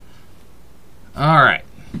All right.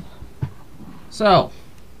 So,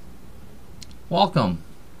 welcome.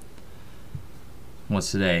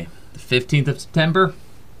 What's today? The 15th of September.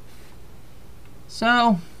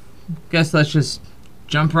 So, guess let's just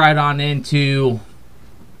jump right on into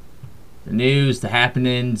the news, the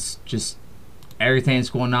happenings, just everything that's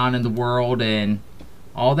going on in the world and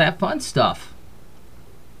all that fun stuff.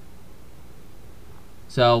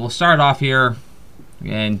 So, we'll start off here.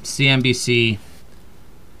 Again, CNBC.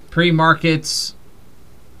 Pre-markets,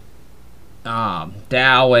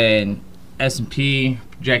 Dow and S&P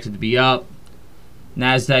projected to be up.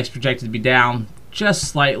 Nasdaq's projected to be down just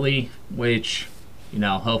slightly, which,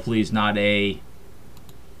 hopefully is not a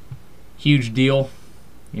huge deal.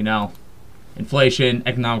 Inflation,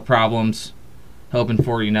 economic problems, hoping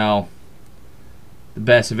for, the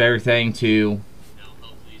best of everything to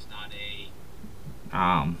hopefully is not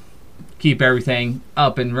a keep everything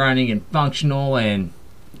up and running and functional and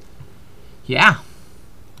yeah.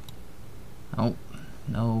 Oh,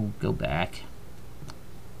 no, go back.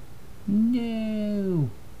 No.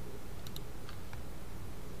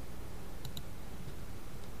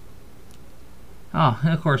 Oh,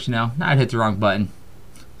 and of course, I hit the wrong button.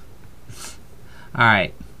 All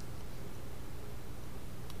right.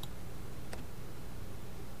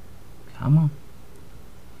 Come on.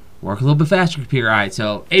 Work a little bit faster, computer. All right,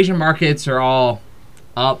 so Asian markets are all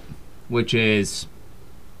up, which is,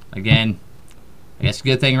 again, I guess a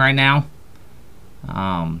good thing right now.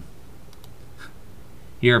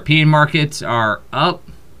 European markets are up,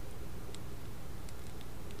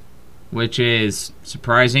 which is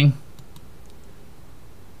surprising.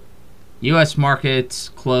 U.S. markets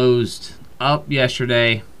closed up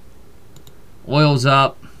yesterday. Oil's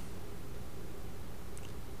up.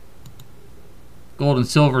 Gold and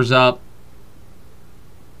silver's up.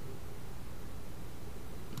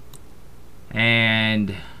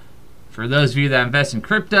 And for those of you that invest in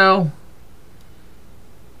crypto,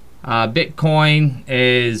 Bitcoin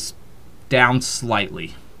is down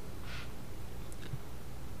slightly.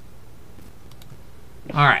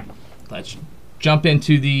 All right, let's jump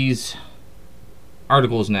into these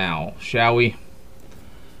articles now, shall we?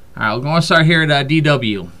 All right, we're going to start here at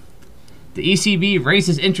DW. The ECB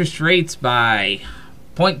raises interest rates by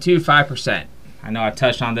 0.25%. I know I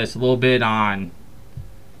touched on this a little bit on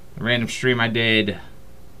a random stream I did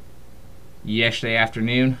yesterday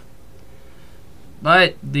afternoon,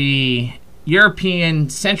 but the European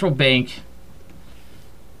Central Bank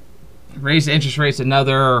raised interest rates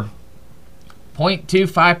another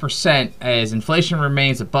 0.25% as inflation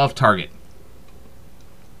remains above target.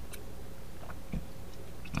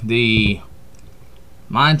 The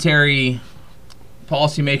monetary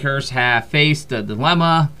policymakers have faced a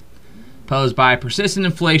dilemma posed by persistent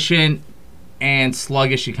inflation and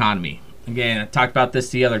sluggish economy. Again, I talked about this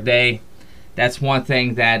the other day. That's one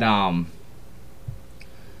thing that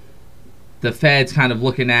the Fed's kind of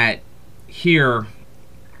looking at here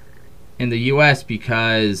in the U.S.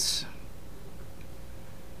 because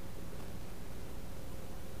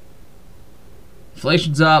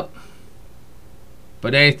inflation's up,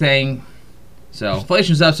 but inflation's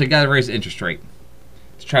up, so you got to raise the interest rate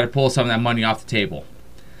to try to pull some of that money off the table.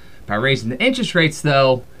 By raising the interest rates,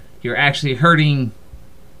 though, you're actually hurting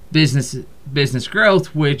business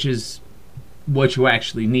growth, which is what you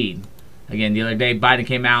actually need. Again, the other day, Biden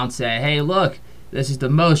came out and said, hey, look, this is the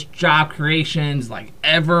most job creations like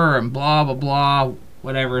ever and blah, blah, blah,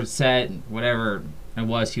 whatever it said, whatever it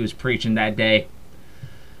was he was preaching that day.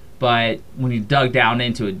 But when he dug down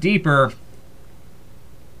into it deeper,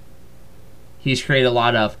 he's created a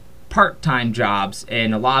lot of part-time jobs,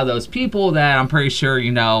 and a lot of those people that I'm pretty sure,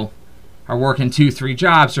 are working 2-3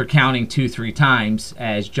 jobs are counting 2-3 times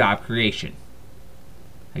as job creation.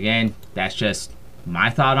 Again, that's just my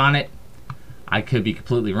thought on it. I could be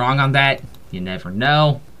completely wrong on that. You never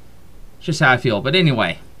know. It's just how I feel. But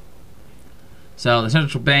anyway, so the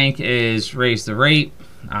central bank is raised the rate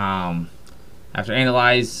after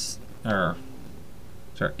analytics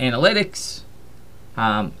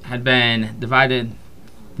had been divided.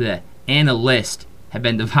 The analysts had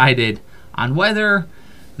been divided on whether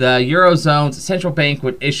the Eurozone's central bank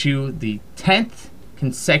would issue the 10th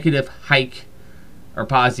consecutive hike or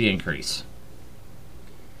pause the increase.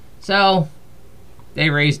 So they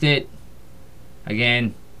raised it.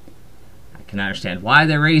 Again, I can understand why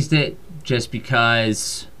they raised it, just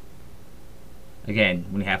because, again,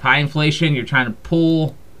 when you have high inflation, you're trying to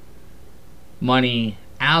pull money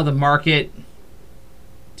out of the market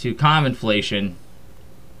to calm inflation.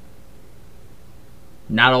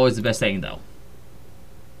 Not always the best thing, though.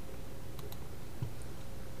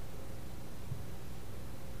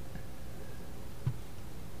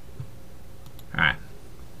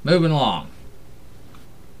 moving along.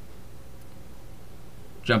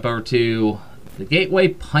 Jump over to the Gateway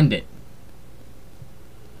Pundit.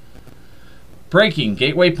 Breaking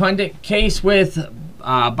Gateway Pundit case with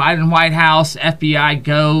Biden White House. FBI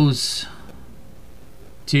goes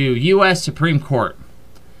to U.S. Supreme Court.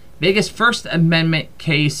 Biggest First Amendment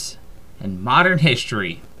case in modern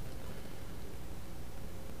history.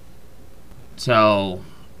 So,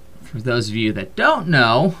 for those of you that don't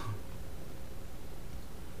know,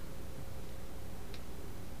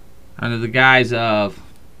 under the guise of,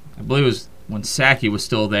 I believe it was when Psaki was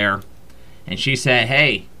still there, and she said,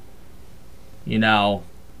 hey, you know,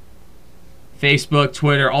 Facebook,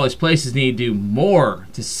 Twitter, all these places need to do more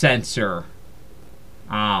to censor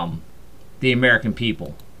the American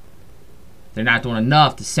people. They're not doing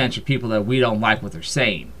enough to censor people that we don't like what they're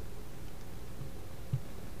saying.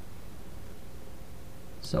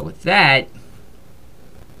 So with that,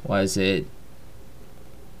 was it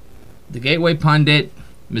the Gateway Pundit,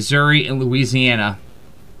 Missouri and Louisiana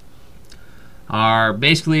are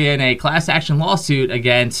basically in a class action lawsuit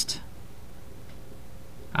against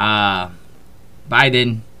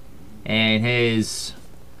Biden and his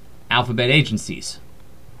alphabet agencies.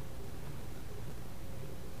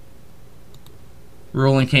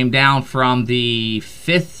 Ruling came down from the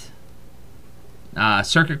 5th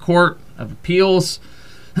Circuit Court of Appeals.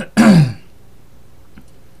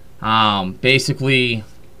 Basically,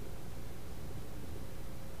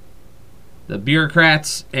 the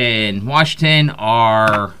bureaucrats in Washington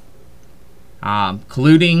are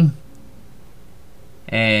colluding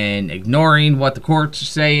and ignoring what the courts are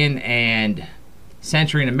saying and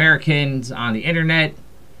censoring Americans on the internet.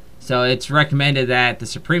 So it's recommended that the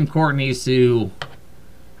Supreme Court needs to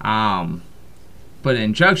put an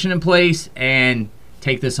injunction in place and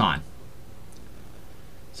take this on.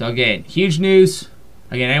 So again, huge news.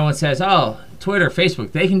 Again, anyone says, oh, Twitter,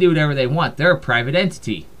 Facebook, they can do whatever they want. They're a private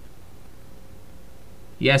entity.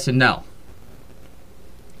 Yes and no.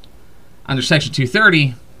 Under Section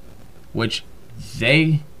 230, which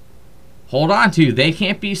they hold on to, they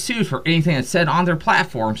can't be sued for anything that's said on their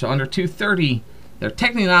platform. So under 230, they're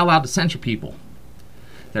technically not allowed to censor people.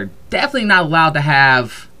 They're definitely not allowed to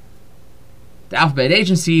have the alphabet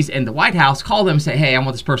agencies and the White House call them and say, hey, I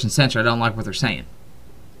want this person censored. I don't like what they're saying.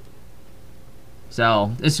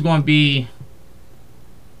 So this is going to be,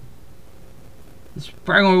 this is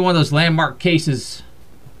probably going to be one of those landmark cases.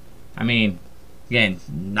 I mean, again,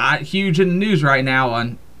 not huge in the news right now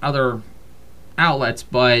on other outlets,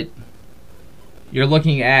 but you're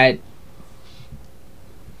looking at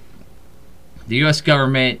the U.S.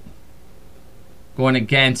 government going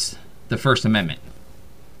against the First Amendment.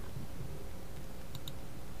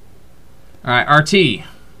 All right, RT.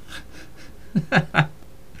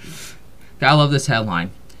 Gotta love this headline.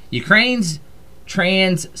 Ukraine's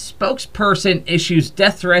trans spokesperson issues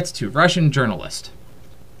death threats to Russian journalist.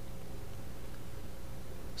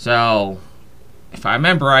 So, if I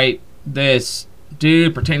remember right, this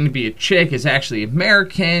dude pretending to be a chick is actually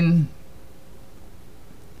American,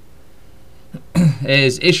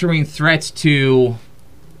 is issuing threats to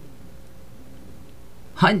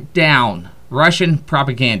hunt down Russian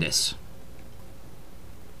propagandists.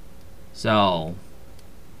 So,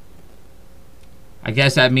 I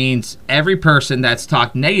guess that means every person that's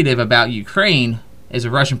talked negative about Ukraine is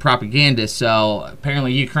a Russian propagandist. So,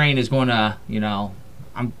 apparently Ukraine is going to, you know,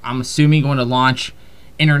 I'm assuming going to launch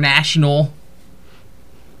international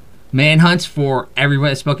manhunts for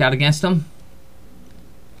everybody that spoke out against them.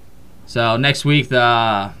 So next week,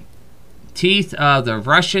 the teeth of the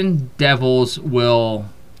Russian devils will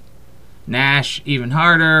gnash even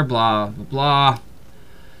harder, blah, blah, blah.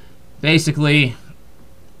 Basically,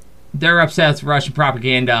 they're upset with Russian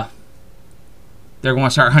propaganda. They're going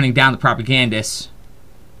to start hunting down the propagandists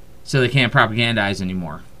so they can't propagandize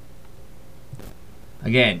anymore.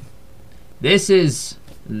 Again, this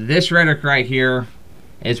rhetoric right here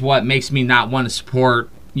is what makes me not want to support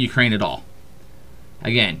Ukraine at all.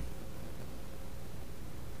 Again,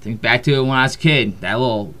 think back to it when I was a kid. That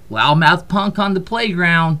little loudmouth punk on the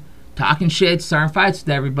playground, talking shit, starting fights with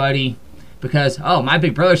everybody because, oh, my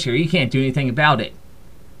big brother's here, you can't do anything about it.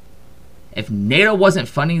 If NATO wasn't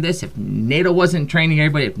funding this, if NATO wasn't training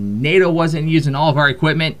everybody, if NATO wasn't using all of our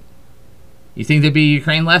equipment, you think there'd be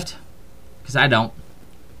Ukraine left? Because I don't.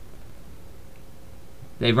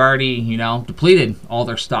 They've already, you know, depleted all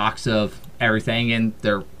their stocks of everything, and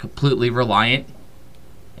they're completely reliant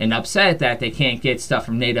and upset that they can't get stuff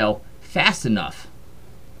from NATO fast enough.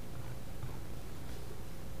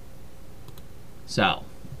 So,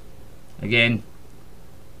 again,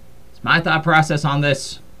 it's my thought process on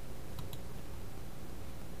this.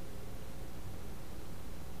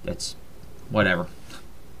 That's whatever.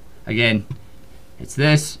 Again, it's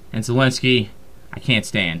this and Zelensky I can't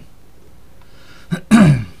stand.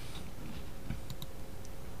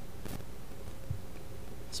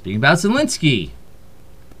 Speaking about Zelensky,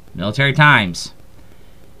 Military Times.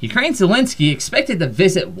 Ukraine's Zelensky expected to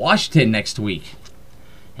visit Washington next week.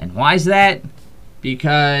 And why is that?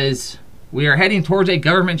 Because we are heading towards a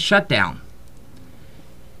government shutdown.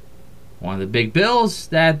 One of the big bills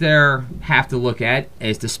that they have to look at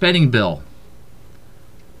is the spending bill.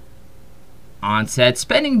 On said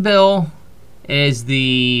spending bill is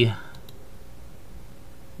the,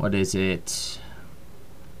 what is it?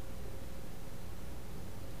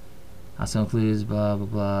 Also includes blah blah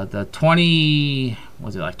blah. The 20,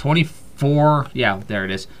 was it like 24? Yeah, there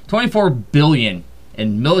it is. 24 billion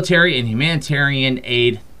in military and humanitarian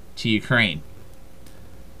aid to Ukraine.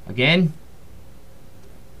 Again,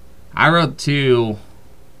 I wrote to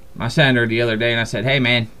my senator the other day and I said, hey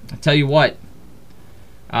man, I tell you what,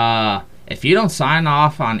 if you don't sign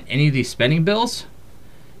off on any of these spending bills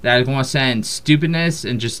that are going to send stupidness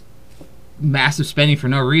and just massive spending for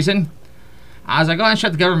no reason, I was like, go ahead and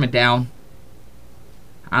shut the government down.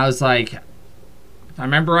 I was like, if I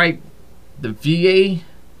remember right, the VA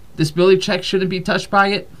disability check shouldn't be touched by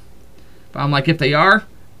it. But I'm like, if they are,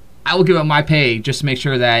 I will give up my pay just to make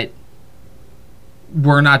sure that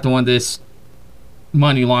we're not doing this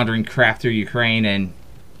money laundering crap through Ukraine and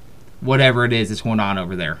whatever it is that's going on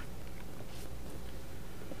over there.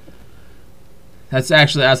 That's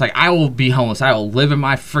actually, I was like, I will be homeless. I will live in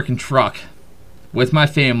my freaking truck with my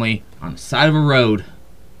family on the side of a road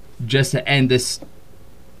just to end this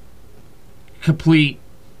complete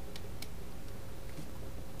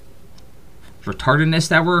retardedness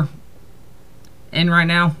that we're in right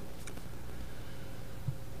now.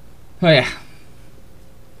 Oh yeah.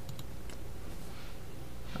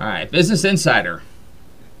 Alright, Business Insider.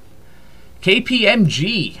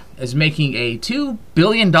 KPMG is making a $2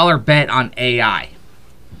 billion bet on AI.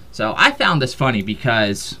 So I found this funny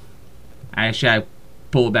because I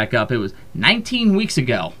pull it back up. It was 19 weeks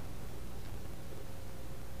ago.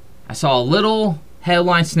 I saw a little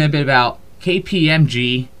headline snippet about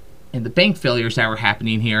KPMG and the bank failures that were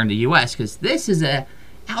happening here in the US, because this is a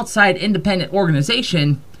outside independent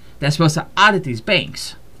organization that's supposed to audit these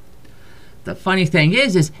banks. The funny thing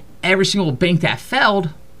is every single bank that failed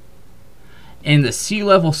in the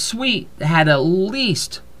C-level suite had at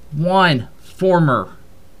least one former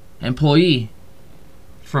employee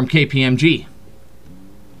from KPMG.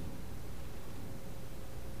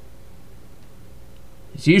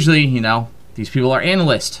 It's usually, these people are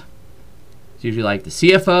analysts. It's usually like the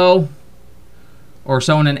CFO or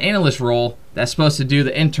someone in an analyst role that's supposed to do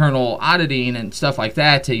the internal auditing and stuff like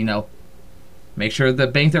that to, make sure the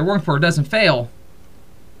bank they're working for doesn't fail.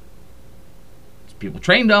 People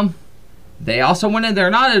trained them. They also went in there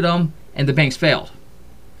and audited them, and the banks failed.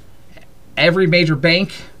 Every major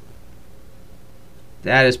bank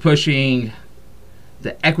that is pushing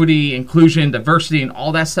the equity, inclusion, diversity, and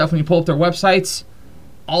all that stuff, when you pull up their websites,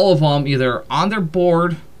 all of them either on their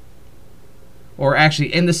board or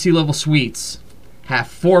actually in the C-level suites have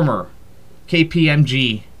former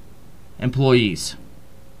KPMG employees.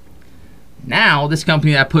 Now, this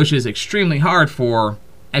company that pushes extremely hard for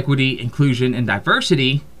equity, inclusion, and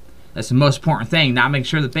diversity, that's the most important thing, not making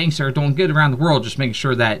sure the banks are doing good around the world, just making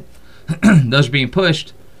sure that those are being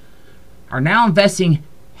pushed, are now investing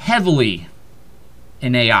heavily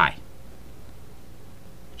in AI.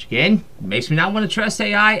 Which again, makes me not want to trust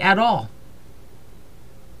AI at all.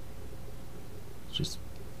 It's just,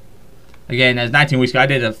 again, as 19 weeks ago, I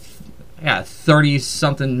did a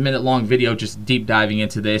 30-something minute long video just deep diving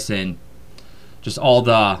into this and just all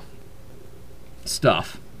the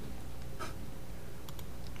stuff.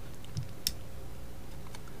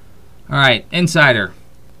 Alright, Insider.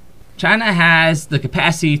 China has the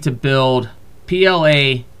capacity to build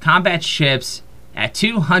PLA combat ships at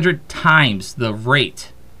 200 times the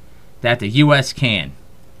rate that the U.S. can.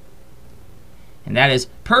 And that is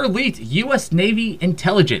per leaked U.S. Navy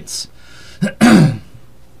intelligence.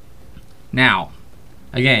 Now,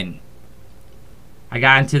 again, I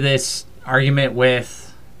got into this argument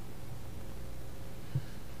with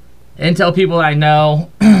intel people I know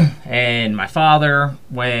and my father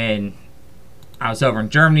when I was over in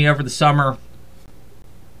Germany over the summer,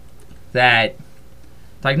 that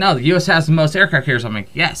like, no, the U.S. has the most aircraft carriers. I'm like,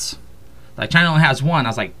 yes. Like, China only has one. I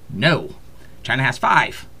was like, no, China has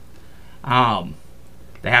 5.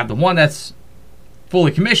 They have the one that's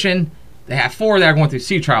fully commissioned. They have 4 that are going through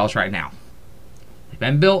sea trials right now. They've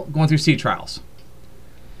been built, going through sea trials.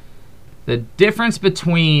 The difference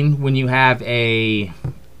between when you have a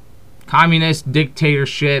communist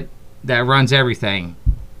dictatorship that runs everything,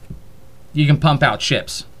 you can pump out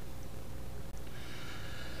ships.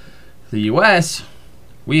 The U.S.,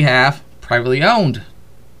 we have privately owned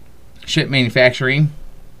ship manufacturing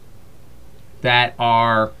that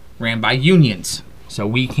are ran by unions. So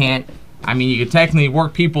we can't, I mean, you can technically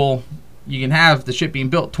work people, you can have the ship being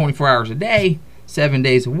built 24 hours a day, 7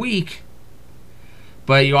 days a week,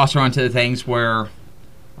 but you also run into the things where,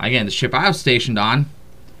 again, the ship I was stationed on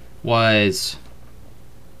was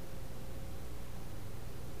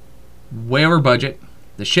way over budget.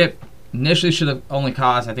 The ship initially should have only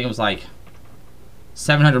cost, I think it was like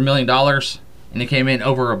 $700 million, and it came in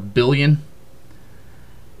over $1 billion.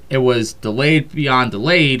 It was delayed beyond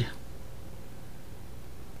delayed.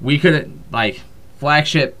 We couldn't, like,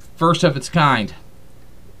 flagship, first of its kind.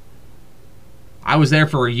 I was there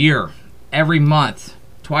for a year. Every month,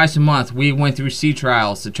 twice a month, we went through sea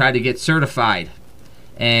trials to try to get certified,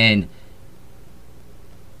 and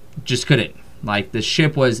just couldn't. Like, the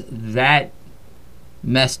ship was that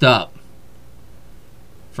messed up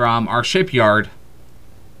from our shipyard,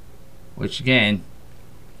 which again,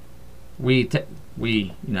 we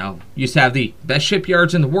used to have the best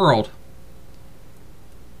shipyards in the world.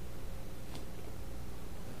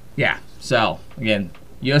 Yeah, so again,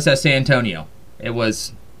 USS San Antonio, it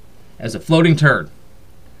was as a floating turd.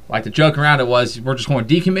 Like, the joke around it was, we're just going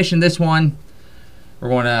to decommission this one. We're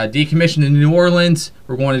going to decommission the New Orleans.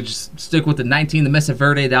 We're going to just stick with the 19, the Mesa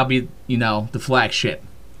Verde. That'll be, the flagship.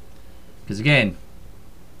 Because again,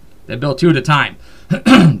 they built 2 at a time.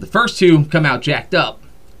 The first 2 come out jacked up,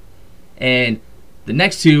 and the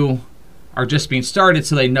next 2 are just being started,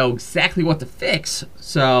 so they know exactly what to fix.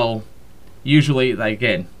 So usually, like,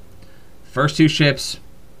 again, first 2 ships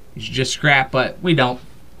you should just scrap, but we don't.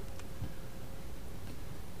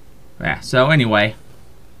 Yeah, so anyway,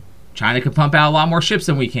 China can pump out a lot more ships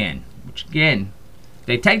than we can, which again,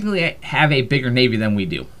 they technically have a bigger navy than we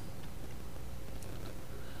do.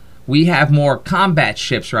 We have more combat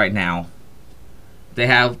ships right now. They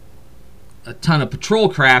have a ton of patrol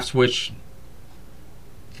crafts, which,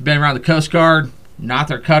 if you've been around the Coast Guard, not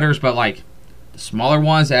their cutters, but like the smaller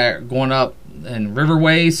ones that are going up in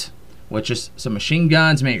riverways, with just some machine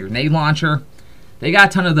guns, maybe a grenade launcher. They got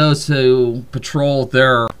a ton of those to patrol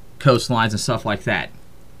their coastlines and stuff like that.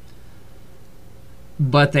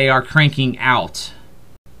 But they are cranking out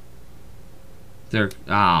their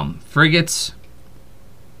frigates,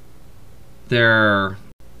 their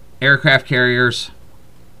aircraft carriers.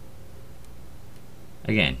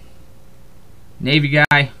 Again, Navy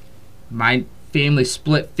guy, my family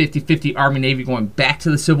split 50-50 Army-Navy going back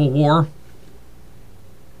to the Civil War.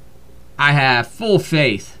 I have full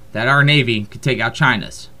faith that our Navy could take out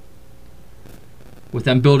China's. With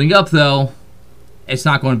them building up, though, it's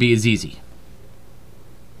not going to be as easy.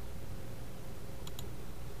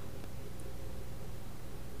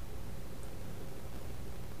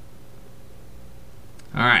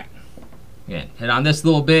 Alright. Again, hit on this a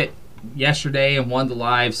little bit yesterday in one of the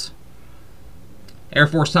lives. Air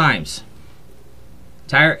Force Times.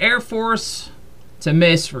 Entire Air Force to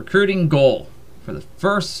miss recruiting goal for the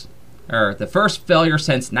first failure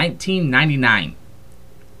since 1999.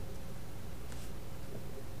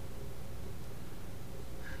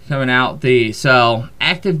 Coming out, so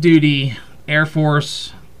active duty Air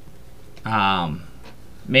Force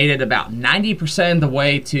made it about 90% of the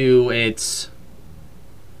way to its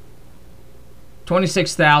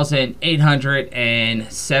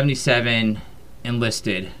 26,877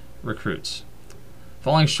 enlisted recruits,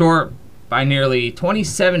 falling short by nearly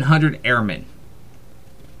 2,700 airmen.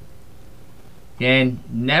 Again,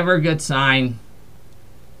 never a good sign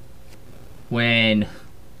when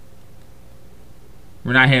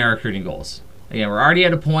we're not hitting our recruiting goals. Again, we're already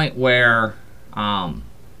at a point where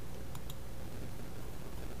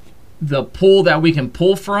the pool that we can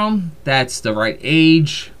pull from, that's the right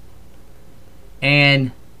age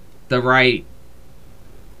and the right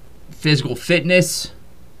physical fitness,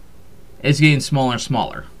 is getting smaller and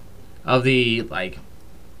smaller. Of the, like,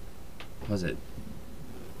 was it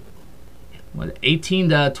 18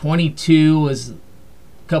 to 22 was a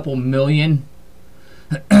couple million.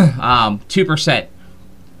 2%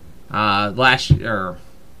 last year,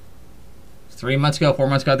 3 months ago, 4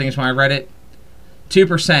 months ago, I think is when I read it.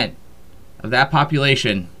 2% of that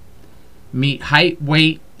population meet height,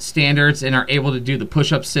 weight standards and are able to do the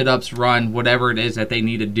push-ups, sit-ups, run, whatever it is that they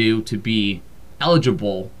need to do to be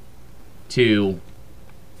eligible to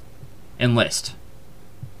enlist.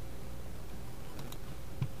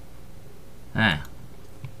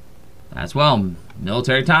 As well,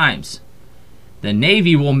 Military Times. The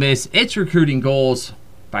Navy will miss its recruiting goals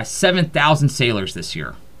by 7,000 sailors this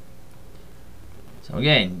year. So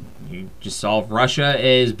again, you just saw Russia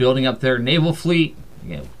is building up their naval fleet.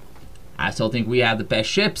 Again, I still think we have the best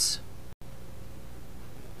ships.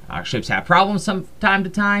 Our ships have problems from time to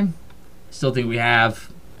time. Still think we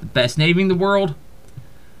have the best navy in the world.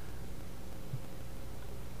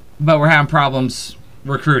 But we're having problems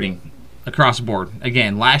recruiting across the board.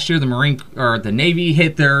 Again, last year the Navy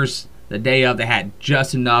hit theirs the day of. They had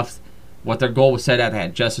just enough. What their goal was set at, they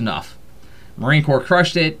had just enough. Marine Corps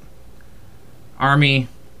crushed it. Army,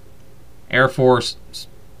 Air Force,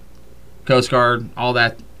 Coast Guard, all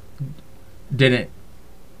that didn't.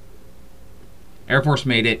 Air Force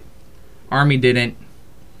made it. Army didn't.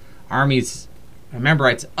 Army's, remember,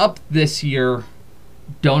 it's up this year.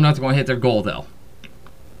 Don't know if they're going to hit their goal, though.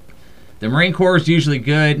 The Marine Corps is usually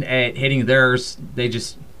good at hitting theirs. They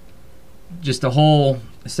just the whole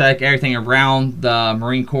aesthetic, everything around the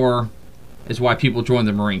Marine Corps is why people join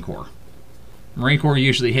the Marine Corps. Marine Corps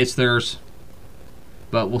usually hits theirs.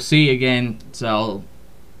 But we'll see again. So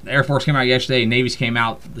the Air Force came out yesterday. Navy's came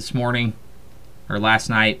out this morning or last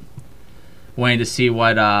night. Waiting to see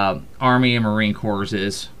what Army and Marine Corps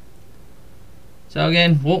is. So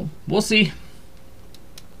again, we'll see.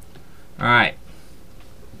 All right.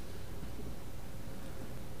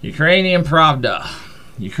 Ukrainian Pravda.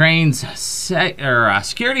 Ukraine's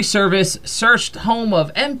security service searched home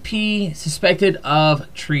of MP suspected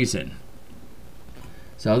of treason.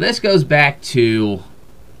 So this goes back to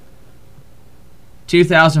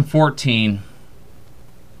 2014.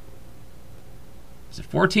 Is it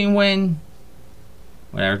 14 win?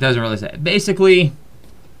 Whatever, it doesn't really say. Basically,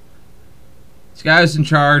 this guy was in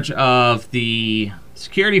charge of the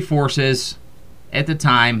security forces at the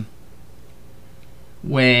time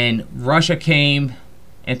when Russia came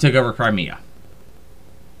and took over Crimea.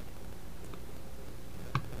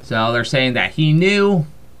 So they're saying that he knew,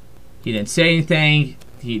 he didn't say anything,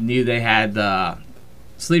 he knew they had the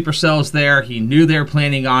sleeper cells there, he knew they were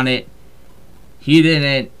planning on it, he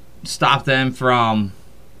didn't stop them from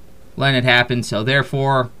letting it happen, so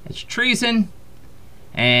therefore it's treason,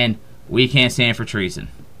 and we can't stand for treason.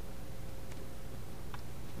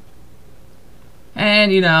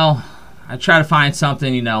 And, you know, I try to find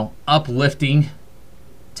something, you know, uplifting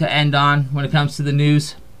to end on when it comes to the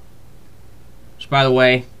news. Which, by the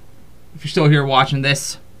way, if you're still here watching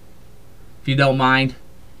this, if you don't mind,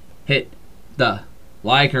 hit the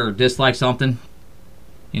like or dislike something.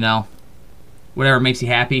 You know, whatever makes you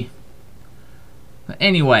happy. But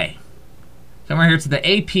anyway, come right here to the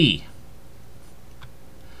AP.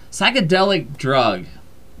 Psychedelic drug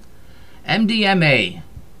MDMA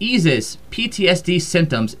eases PTSD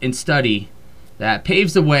symptoms in study that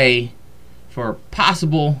paves the way for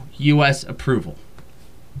possible U.S. approval.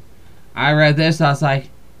 I read this, I was like,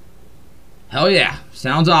 hell yeah,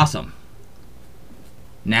 sounds awesome.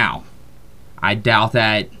 Now, I doubt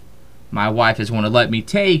that my wife is going to let me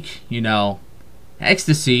take, you know,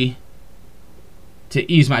 ecstasy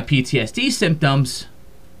to ease my PTSD symptoms.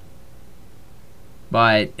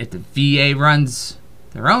 But if the VA runs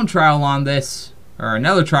their own trial on this, or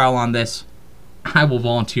another trial on this, I will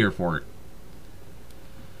volunteer for it.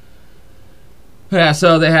 Yeah,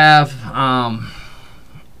 so they have,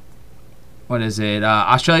 what is it?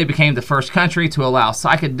 Australia became the first country to allow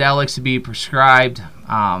psychedelics to be prescribed.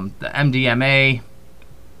 The MDMA.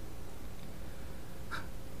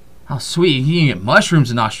 Oh, sweet. You can get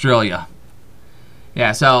mushrooms in Australia.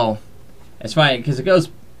 Yeah, so it's funny because it goes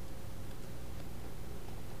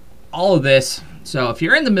all of this. So if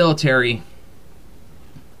you're in the military,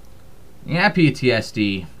 you have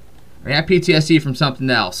PTSD, or you have PTSD from something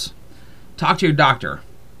else, talk to your doctor.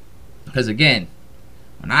 Because again,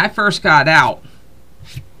 when I first got out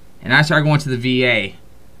and I started going to the VA,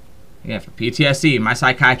 yeah, for PTSD, my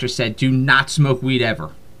psychiatrist said, do not smoke weed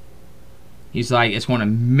ever. He's like, it's going to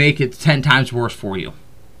make it 10 times worse for you.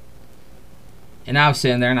 And I was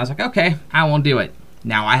sitting there and I was like, okay, I won't do it.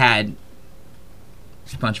 Now I had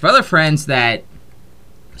a bunch of other friends that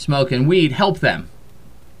smoking weed helped them.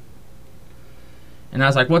 And I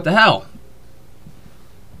was like, what the hell?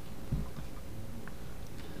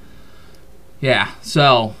 Yeah,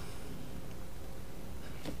 so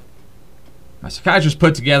my psychiatrist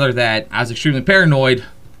put together that I was extremely paranoid.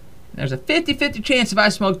 There's a 50-50 chance if I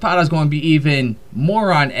smoked pot, I was going to be even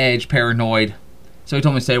more on edge paranoid. So he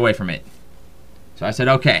told me to stay away from it. So I said,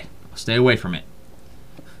 okay, I'll stay away from it.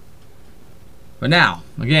 But now,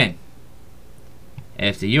 again,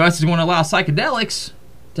 if the U.S. is going to allow psychedelics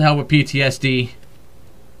to help with PTSD,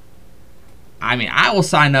 I mean, I will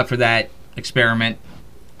sign up for that experiment.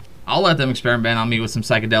 I'll let them experiment on me with some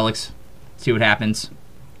psychedelics. See what happens.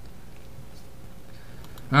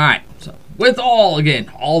 Alright, so with all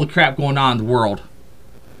the crap going on in the world,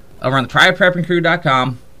 over on the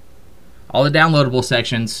privatepreppingcrew.com. All the downloadable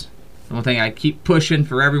sections. The one thing I keep pushing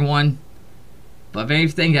for everyone, above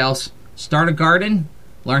anything else, start a garden,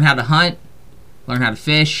 learn how to hunt, learn how to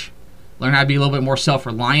fish, learn how to be a little bit more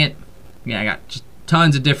self-reliant. Yeah, I got just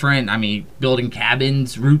tons of different, building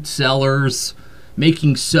cabins, root cellars,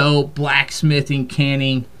 making soap, blacksmithing,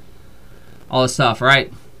 canning, all this stuff,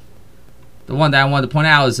 right? The one that I wanted to point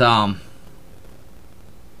out is right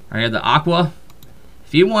here, the Aqua.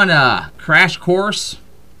 If you want a crash course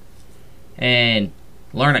and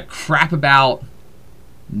learn a crap about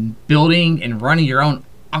building and running your own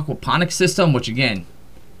aquaponics system, which again,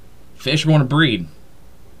 fish want to breed.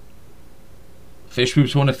 Fish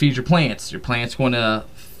poops want to feed your plants. Your plants want to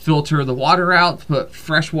filter the water out, put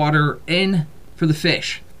fresh water in for the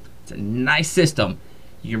fish. It's a nice system.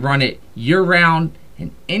 You can run it year-round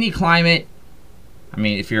in any climate.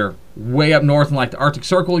 If you're way up north in like the Arctic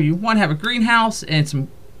Circle, you want to have a greenhouse and some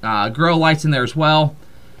grow lights in there as well.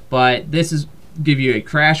 But this is give you a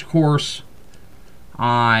crash course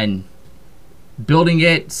on building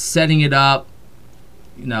it, setting it up,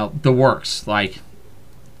 the works, like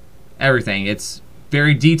everything. It's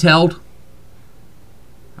very detailed.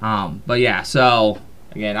 But yeah, so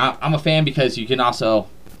again, I'm a fan because you can also,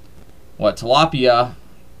 tilapia,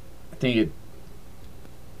 I think it's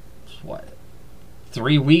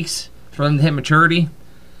 3 weeks for them to hit maturity.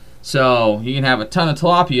 So you can have a ton of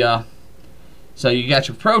tilapia. So you got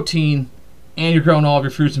your protein and you're growing all of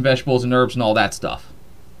your fruits and vegetables and herbs and all that stuff.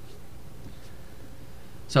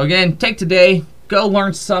 So again, take today, go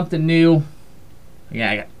learn something new. Again,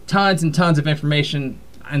 I got tons and tons of information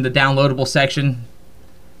in the downloadable section.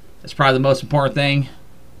 That's probably the most important thing,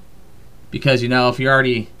 because if you're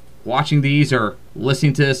already watching these or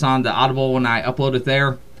listening to this on the Audible when I upload it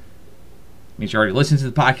there, it means you're already listening to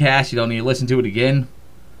the podcast. You don't need to listen to it again.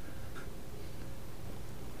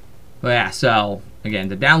 But yeah, so again,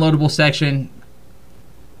 the downloadable section,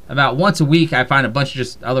 about once a week I find a bunch of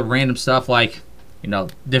just other random stuff like,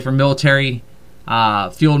 different military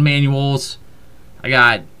field manuals. I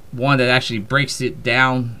got one that actually breaks it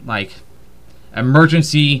down, like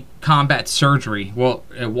emergency combat surgery. Well,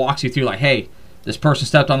 it walks you through like, hey, this person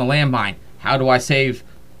stepped on a landmine. How do I save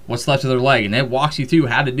what's left of their leg? And it walks you through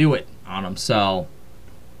how to do it on them. So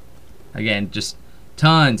again, just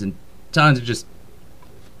tons and tons of just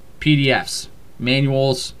PDFs,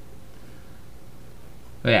 manuals.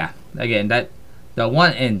 But yeah, again, the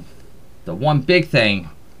one big thing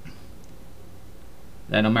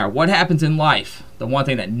that no matter what happens in life, the one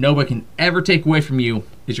thing that nobody can ever take away from you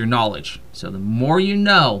is your knowledge. So the more you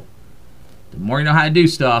know how to do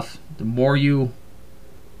stuff, the more you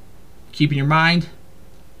keep in your mind,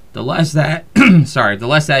 the less that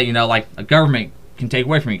like a government can take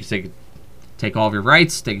away from you, because they could take all of your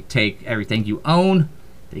rights, they could take everything you own.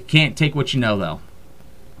 They can't take what you know, though.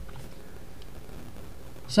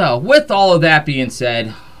 So with all of that being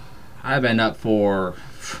said, I've been up for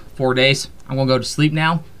 4 days. I'm gonna go to sleep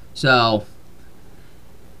now. So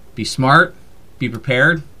be smart, be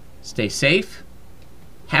prepared, stay safe,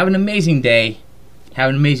 have an amazing day, have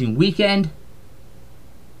an amazing weekend,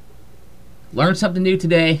 learn something new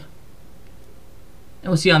today,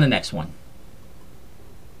 and we'll see you on the next one.